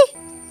 പാറക്കുട്ടി,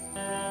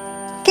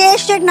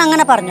 കേശുവേട്ടൻ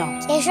അങ്ങനെ പറഞ്ഞോ?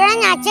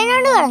 കേശുവേട്ടൻ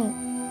അച്ഛനോട് പറഞ്ഞു.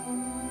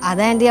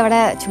 അതാ ആന്റി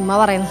അവിടെ ചുമ്മാ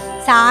പറയുന്നു.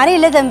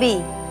 സാരമില്ല തമ്പി.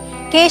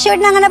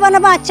 കേശുവേട്ടൻ അങ്ങനെ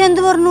പറഞ്ഞപ്പോ അച്ഛൻ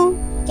എന്ത് പറഞ്ഞു?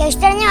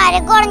 കേശുവേട്ടന്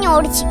വരക്ക് പറഞ്ഞ്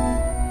ഓടിച്ചു.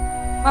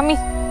 മമ്മി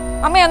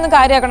അമ്മ ഒന്നും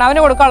കാര്യമാക്കണം. അവന്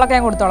കൊടുക്കാനുള്ളൊക്കെ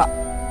ഞാൻ കൊടുത്തോളാം.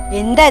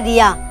 എന്താ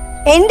ദിയ,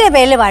 എന്റെ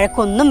പേരിൽ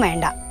വഴക്കൊന്നും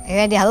വേണ്ട.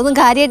 ആന്റി അതൊന്നും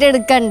കാര്യമായിട്ട്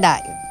എടുക്കണ്ട.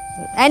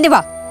 ആന്റി വാ.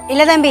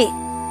 ഇല്ല തമ്പി,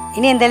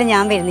 ഇനി എന്തായാലും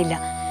ഞാൻ വരുന്നില്ല.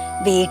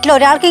 വീട്ടിൽ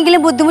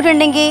ഒരാൾക്കെങ്കിലും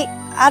ബുദ്ധിമുട്ടുണ്ടെങ്കിൽ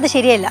അത്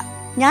ശരിയല്ല.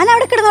 ഞാൻ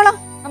അവിടെ കിടന്നോളാം.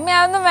 അമ്മ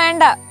അതൊന്നും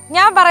വേണ്ട.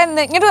 ഞാൻ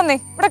പറയുന്നത് ഇങ്ങോട്ട് വന്നേ,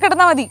 ഇവിടെ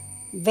കിടന്നാ മതി.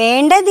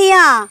 വേണ്ട ദിയ,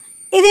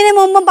 ഇതിനു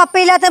മുമ്പും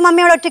പപ്പയില്ലാത്ത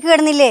മമ്മി അവിടെ ഒറ്റയ്ക്ക്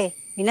കിടന്നില്ലേ?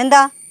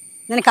 പിന്നെന്താ,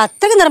 നിനക്ക്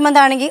അത്രയ്ക്ക്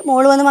നിർബന്ധമാണെങ്കിൽ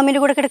മോള് വന്ന്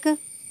മമ്മീൻ്റെ കൂടെ കിടക്ക്.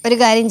 ഒരു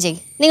കാര്യം ചെയ്യ്,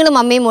 നിങ്ങൾ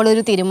മമ്മിയും മോളും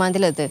ഒരു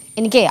തീരുമാനത്തിലെത്ത്.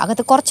 എനിക്ക്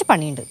അകത്ത് കുറച്ച്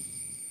പണിയുണ്ട്.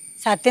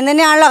 സത്യം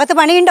തന്നെയാണല്ലോ, അകത്ത്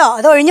പണിയുണ്ടോ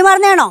അതോ ഒഴിഞ്ഞു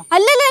പറഞ്ഞാണോ?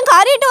 അല്ലല്ല, ഞാൻ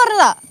കാര്യമായിട്ട്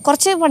പറഞ്ഞതാ.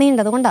 കുറച്ച്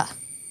പണിയുണ്ട്, അതുകൊണ്ടാ.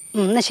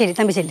 എന്നാ ശരി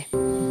തമ്പി ചെല്ലേ.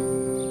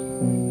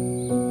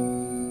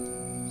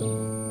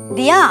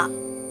 ദിയ,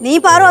 നീ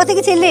പാറു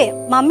അകത്തേക്ക് ചെല്ലേ.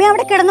 മമ്മി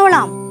അവിടെ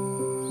കിടന്നോളാം.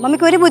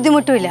 മമ്മിക്ക് ഒരു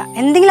ബുദ്ധിമുട്ടുമില്ല.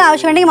 എന്തെങ്കിലും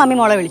ആവശ്യമുണ്ടെങ്കിൽ മമ്മി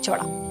മോളെ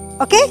വിളിച്ചോളാം.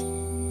 Okay,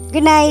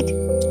 good night.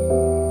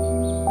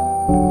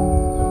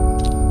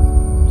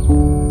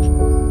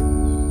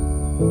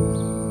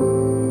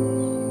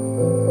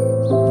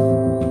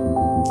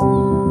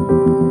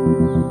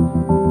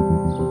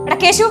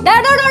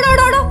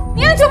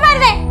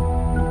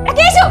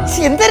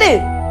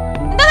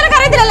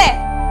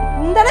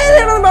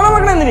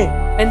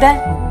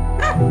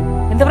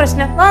 എന്താ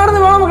പ്രശ്നം?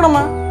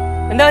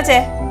 എന്താ വെച്ചേ?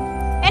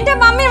 എന്റെ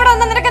മമ്മി ഇവിടെ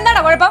വന്ന നിനക്ക്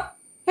എന്താടാ കുഴപ്പം?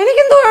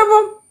 എനിക്കെന്തോ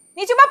കുഴപ്പം?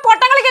 നീ ചുമ്മാ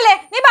പൊട്ടം കളിക്കല്ലേ.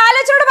 നീ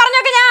ബാലോചനോട്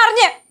പറഞ്ഞൊക്കെ ഞാൻ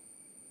അറിഞ്ഞ്.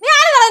 നീ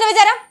ആരെന്നാ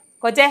വിചാരം?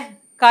 കൊച്ചേ,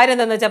 കാര്യം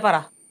എന്താന്ന് വെച്ചാ പറ.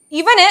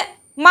 ഇവന്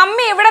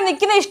മമ്മി ഇവിടെ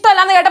നിൽക്കുന്ന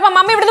ഇഷ്ടമല്ലാന്ന് കേട്ടപ്പോ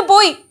മമ്മി ഇവിടുന്ന്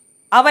പോയി.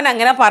 അവൻ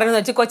അങ്ങനെ പറഞ്ഞു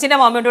വെച്ച് കൊച്ചിന്റെ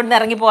മമ്മിയോട് ഇവിടുന്ന്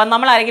ഇറങ്ങി പോവാൻ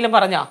നമ്മൾ ആരെങ്കിലും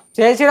പറഞ്ഞോ?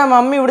 ചേച്ചിയുടെ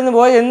മമ്മി ഇവിടുന്ന്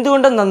പോയത്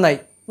എന്തുകൊണ്ടും നന്നായി.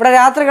 ഇവിടെ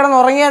രാത്രി കിടന്ന്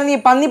ഉറങ്ങിയായിരുന്നു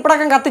ഈ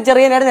പന്നിപ്പടക്കം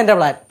കത്തിച്ചെറിയാനായിരുന്നു എന്റെ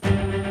പ്ലാൻ.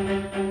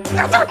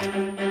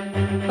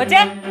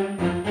 കൊച്ചേ,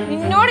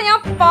 നിന്നോട് ഞാൻ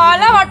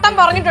പല വട്ടം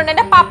പറഞ്ഞിട്ടുണ്ട്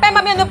എന്റെ പപ്പയും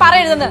മമ്മിയും ഒന്നും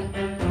പറയരുതെന്ന്.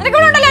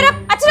 നിനക്കുണ്ടല്ലോ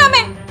അച്ഛനും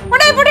അമ്മയും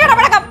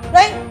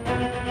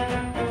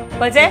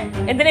കൊച്ചേ,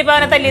 എന്തിനാ ഇപ്പൊ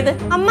അവനെ തല്ലിയത്?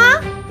 അമ്മ,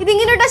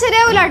 ഇതിങ്ങനെ ഇട്ടാ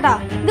ശരിയാവൂല കേട്ടാ.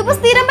 ഇതിപ്പോ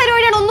സ്ഥിരം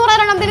പരിപാടിയാണ്.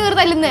 100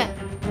 തല്ലുന്നേ.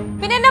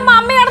 പിന്നെ എന്റെ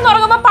മമ്മി കിടന്ന്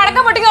ഉറങ്ങുമ്പോ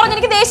പടക്കം പൊട്ടിക്ക് ഉറങ്ങി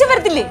എനിക്ക് ദേഷ്യം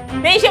വരത്തില്ലേ?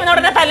 ദേഷ്യം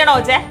ഉടനെ തല്ലണോ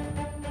കൊച്ചേ?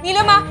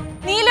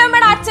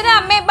 നീലമ്മയുടെ അച്ഛനും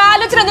അമ്മയും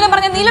ബാലോചന എന്തെങ്കിലും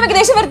പറഞ്ഞ നീലമ്മക്ക്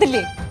ദേഷ്യം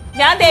വരത്തില്ലേ?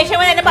 ഞാൻ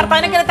ദേഷ്യം എന്റെ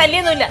ഭർത്താവിനെ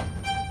തല്ലിയൊന്നുമില്ല.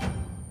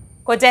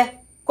 കൊച്ചേ,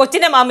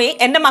 കൊച്ചിന്റെ മമ്മി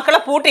എന്റെ മക്കളെ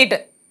പൂട്ടിയിട്ട്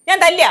ഞാൻ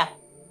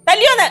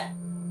തല്ലിയോന്ന്?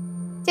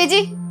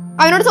 ചേച്ചി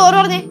അവനോട് സോറി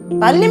പറഞ്ഞേ.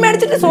 തല്ലി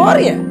മേടിച്ചിട്ട്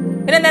സോറിയാ?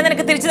 പിന്നെന്താ,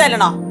 നിനക്ക് തിരിച്ചു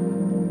തല്ലണോ?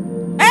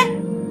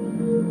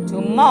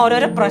 ചുമ്മാ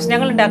ഓരോരോ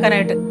പ്രശ്നങ്ങൾ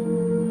ഉണ്ടാക്കാനായിട്ട്.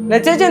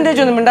 ചേച്ചി എന്താ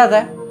ഒന്നും മിണ്ടാത്ത?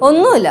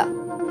 ഒന്നുമില്ല.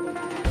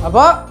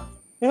 അപ്പൊ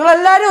നിങ്ങൾ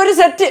എല്ലാരും ഒരു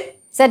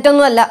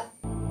സെറ്റൊന്നും അല്ല.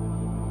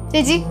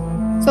 ചേച്ചി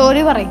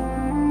സോറി പറയും.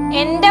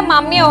 എന്റെ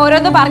മമ്മി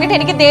ഓരോന്ന് പറഞ്ഞിട്ട്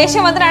എനിക്ക്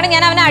ദേഷ്യം വന്നിട്ടാണ്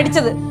ഞാൻ അവനെ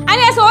അടിച്ചത്.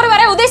 അതിന് ഞാൻ സോറി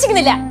പറയാൻ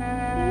ഉദ്ദേശിക്കുന്നില്ല.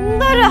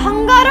 എന്തൊരു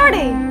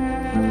അഹങ്കാരോടെ.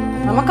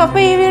 നമുക്കപ്പൊ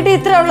ഈ വീട്ടിൽ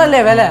ഇത്ര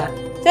ഉള്ളല്ലേ വില?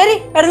 ശരി,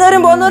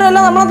 വരുന്നവരും പോകുന്നവരും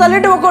എല്ലാം നമ്മളെ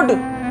തല്ലിട്ട് പൊക്കോട്ട്.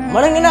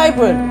 നമ്മളിങ്ങനെ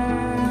ആയിപ്പോയത്.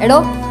 എടോ,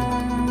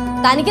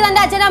 തനിക്ക് തന്റെ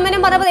അച്ഛനും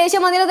അമ്മനും പറഞ്ഞപ്പോ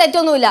ദേഷ്യം വന്നതിന്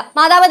തെറ്റൊന്നുമില്ല.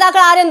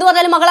 മാതാപിതാക്കൾ ആരെന്ത്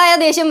പറഞ്ഞാലും മകളായ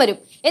ദേഷ്യം വരും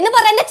എന്ന്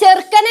പറഞ്ഞ എന്റെ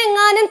ചെറുക്കനെ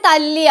എങ്ങാനും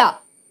തല്ലിയ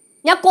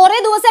ഞാൻ കുറെ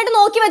ദിവസമായിട്ട്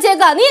നോക്കി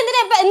വെച്ചേക്കാ. നീ എന്തിനാ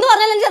എന്ത്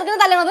പറഞ്ഞാലും എന്റെ ചെറുക്കനെ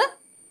തല്ലണത്?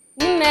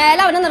 നീ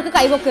മേലെ അവനെ നിനക്ക്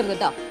കൈവക്കരുത്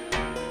കേട്ടോ.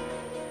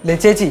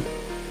 ചേച്ചി,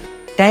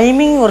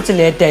 ടൈമിങ് കുറച്ച്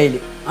ലേറ്റ് ആയില്ല.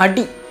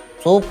 അടി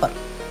സൂപ്പർ.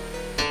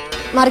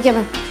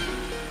 മറിക്കാമേ.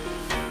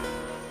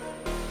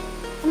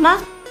 അമ്മ,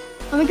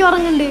 അമ്മയ്ക്ക്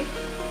ഉറങ്ങണ്ടേ?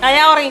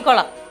 ഞാൻ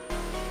ഉറങ്ങിക്കോളാം.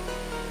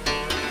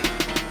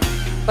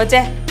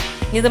 കൊച്ചേ,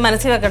 ഇത്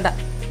മനസ്സിൽ വെക്കണ്ട.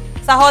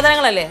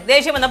 സഹോദരങ്ങളല്ലേ,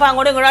 ദേഷ്യം വന്നപ്പോ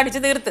അങ്ങോട്ടും ഇങ്ങോട്ടും അടിച്ച്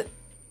തീർത്ത്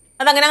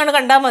അതങ്ങനെ അങ്ങോട്ട്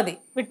കണ്ടാ മതി.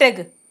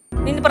 വിട്ടേക്ക്.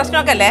 നിന്റെ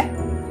പ്രശ്നമൊക്കെ അല്ലേ?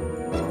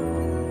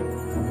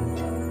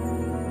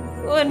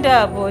 എന്റെ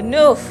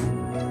പൊന്നു,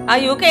 ആ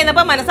UK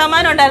ചെന്നപ്പോ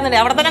മനസ്സമാനം ഉണ്ടായിരുന്നില്ലേ?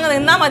 അവിടെ തന്നെ അങ്ങ്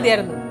നിന്നാ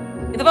മതിയായിരുന്നു.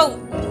 ഇതിപ്പോ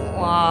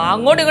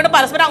അങ്ങോട്ടും ഇങ്ങോട്ടും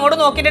പരസ്പരം അങ്ങോട്ട്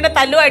നോക്കിയിട്ട്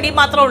തല്ലും അടിയും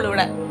മാത്രമേ ഉള്ളൂ.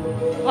 ഇവിടെ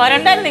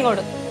വരണ്ടായിരുന്നു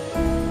ഇങ്ങോട്ട്.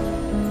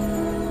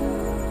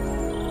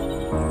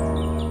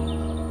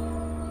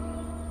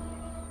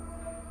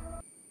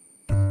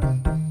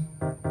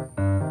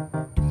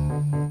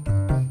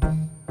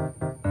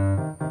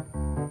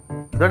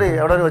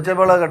 അവിടെ ഒരു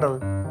ഒച്ചപ്പാടാ കേട്ടത്.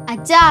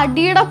 അച്ഛാ,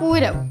 അടിയുടെ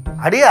പൂരം.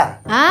 അടിയാ?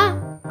 ആ,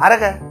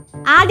 ആരൊക്കെ?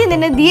 ആദ്യം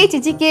തന്നെ ദിയ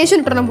ചേച്ചി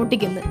കേശുവിന് ഇട്ടെണ്ണം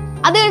പൊട്ടിക്കുന്നു.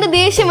 അത് കണ്ട്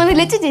ദേഷ്യം വന്ന്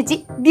ലച്ച ചേച്ചി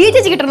ദിയ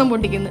ചേച്ചി കിട്ടണം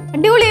പൊട്ടിക്കുന്നു.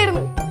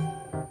 അടിപൊളിയായിരുന്നു.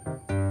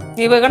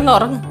 നീ പോയി കിടന്ന്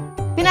ഉറങ്ങ്.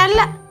 പിന്നെ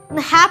അല്ല,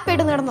 ഹാപ്പി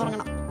ആയിട്ട്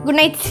കിടന്നുറങ്ങണം. Good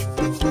night.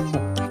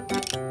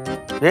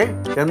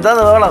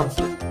 എന്താന്ന് വേണം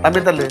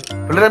തമ്മിത്തല്ലേ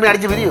പിള്ളേരമ്മ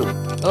അടിച്ച് പിരിയോ?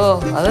 ഓ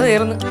അത്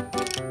തീർന്നു.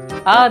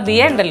 ആ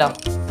ദിയ ഉണ്ടല്ലോ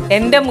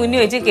എന്റെ മുന്നിൽ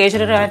വെച്ച്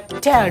കേശുവിനൊരു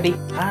ഒറ്റ അടി.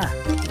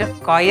 എന്റെ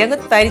കൈ അങ്ങ്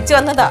തരിച്ചു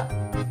വന്നതാ.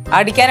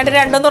 അടിക്കാനായിട്ട്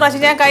 2-3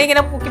 പ്രാവശ്യം ഞാൻ കൈ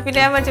ഇങ്ങനെ പൊക്കി പിന്നെ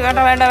ഞാൻ വെച്ച് വേണ്ട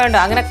വേണ്ട വേണ്ട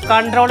അങ്ങനെ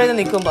കൺട്രോൾ ചെയ്ത്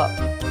നിൽക്കുമ്പോ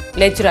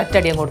ലച്ചൊരു ഒറ്റ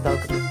അടിയും കൊടുത്താൽ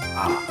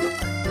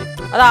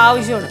അത്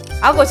ആവശ്യമാണ്.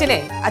 ആ കൊച്ചിനെ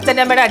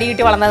അച്ഛൻ്റെ അമ്മയുടെ അടി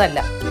കിട്ടി വളർന്നതല്ല.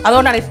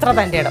 അതുകൊണ്ടാണ് ഇത്ര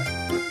തൻ്റെ ഇടം.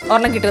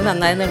 ഒരെണ്ണം കിട്ടുന്നത്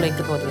നന്നായെന്നുള്ള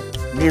എനിക്ക് തോന്നിയത്.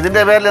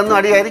 ഇതിന്റെ പേരിലൊന്നും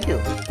അടിയായിരിക്കും.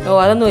 ഓ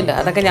അതൊന്നുമില്ല,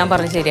 അതൊക്കെ ഞാൻ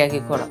പറഞ്ഞ്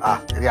ശരിയാക്കിക്കോളാം.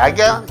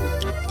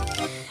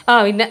 ആ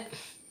പിന്നെ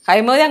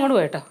ഹൈമോദി അങ്ങോട്ട്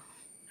പോയിട്ടോ.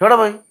 എവിടെ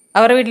പോയി?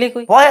 അവരുടെ വീട്ടിലേക്ക്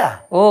പോയി. പോയാ?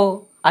 ഓ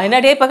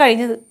അതിനടിയാ ഇപ്പൊ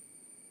കഴിഞ്ഞത്.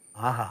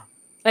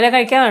 വല്ല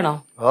കഴിക്കാൻ വേണോ?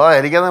 ഓ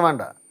എനിക്കൊന്നും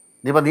വേണ്ട.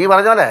 നീ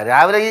പറഞ്ഞ പോലെ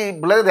രാവിലെ ഈ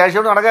പിള്ളേർ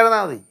ദേഷ്യം നടക്കാതിരുന്നാ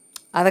മതി.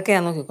 അതൊക്കെ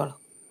ഞാൻ നോക്കിക്കോളാം.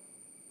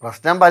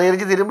 പ്രശ്നം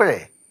പരിഹരിച്ച് തിരുമ്പോഴേ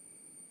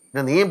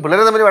പിന്നെ നീ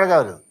പിള്ളേരെ തമ്മിൽ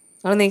വഴക്കാവരുത്.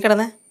 അവിടെ നീ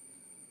കിടന്നേ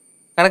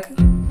കിടക്ക്.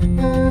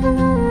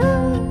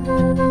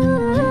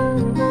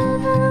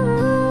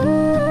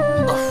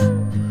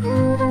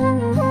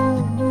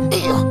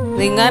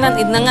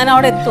 ഇന്നെങ്ങാനും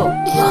അവിടെ എത്തുമോ?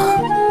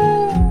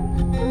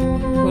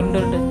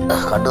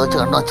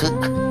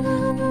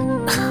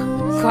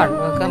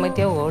 കണ്ണുവെക്കാൻ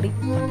പറ്റിയ ഓടി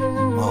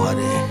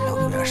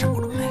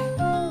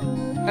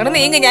എടാ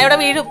നീങ്ങ, ഞാൻ ഇവിടെ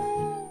വീഴും.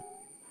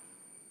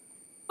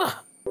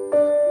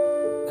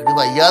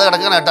 വയ്യാതെ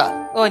കിടക്കാനാട്ടാ.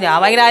 ഓ ഞാൻ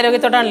ഭയങ്കര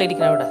ആരോഗ്യത്തോടാണല്ലോ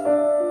ഇരിക്കുന്നത് ഇവിടെ.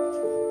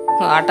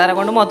 ആട്ടാരെ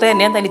കൊണ്ട് മൊത്തം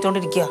എന്നെയും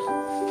തല്ലിച്ചോണ്ടിരിക്കുക.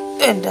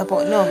 എന്റെ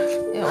പൊന്നോ,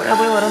 എവിടെ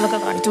പോയി ഓരോന്നൊക്കെ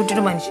കാണിച്ചു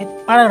വിട്ടിട്ട് മനുഷ്യൻ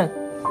ആളാണ്.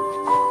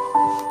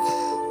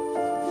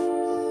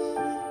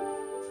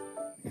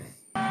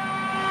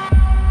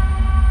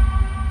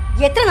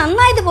 എത്ര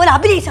നന്നായതുപോലെ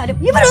അഭിനയിച്ചാലും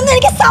ഇവരൊന്നും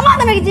എനിക്ക്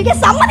സമാധാനം ജീവിക്കാൻ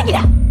സമ്മതിക്കില്ല.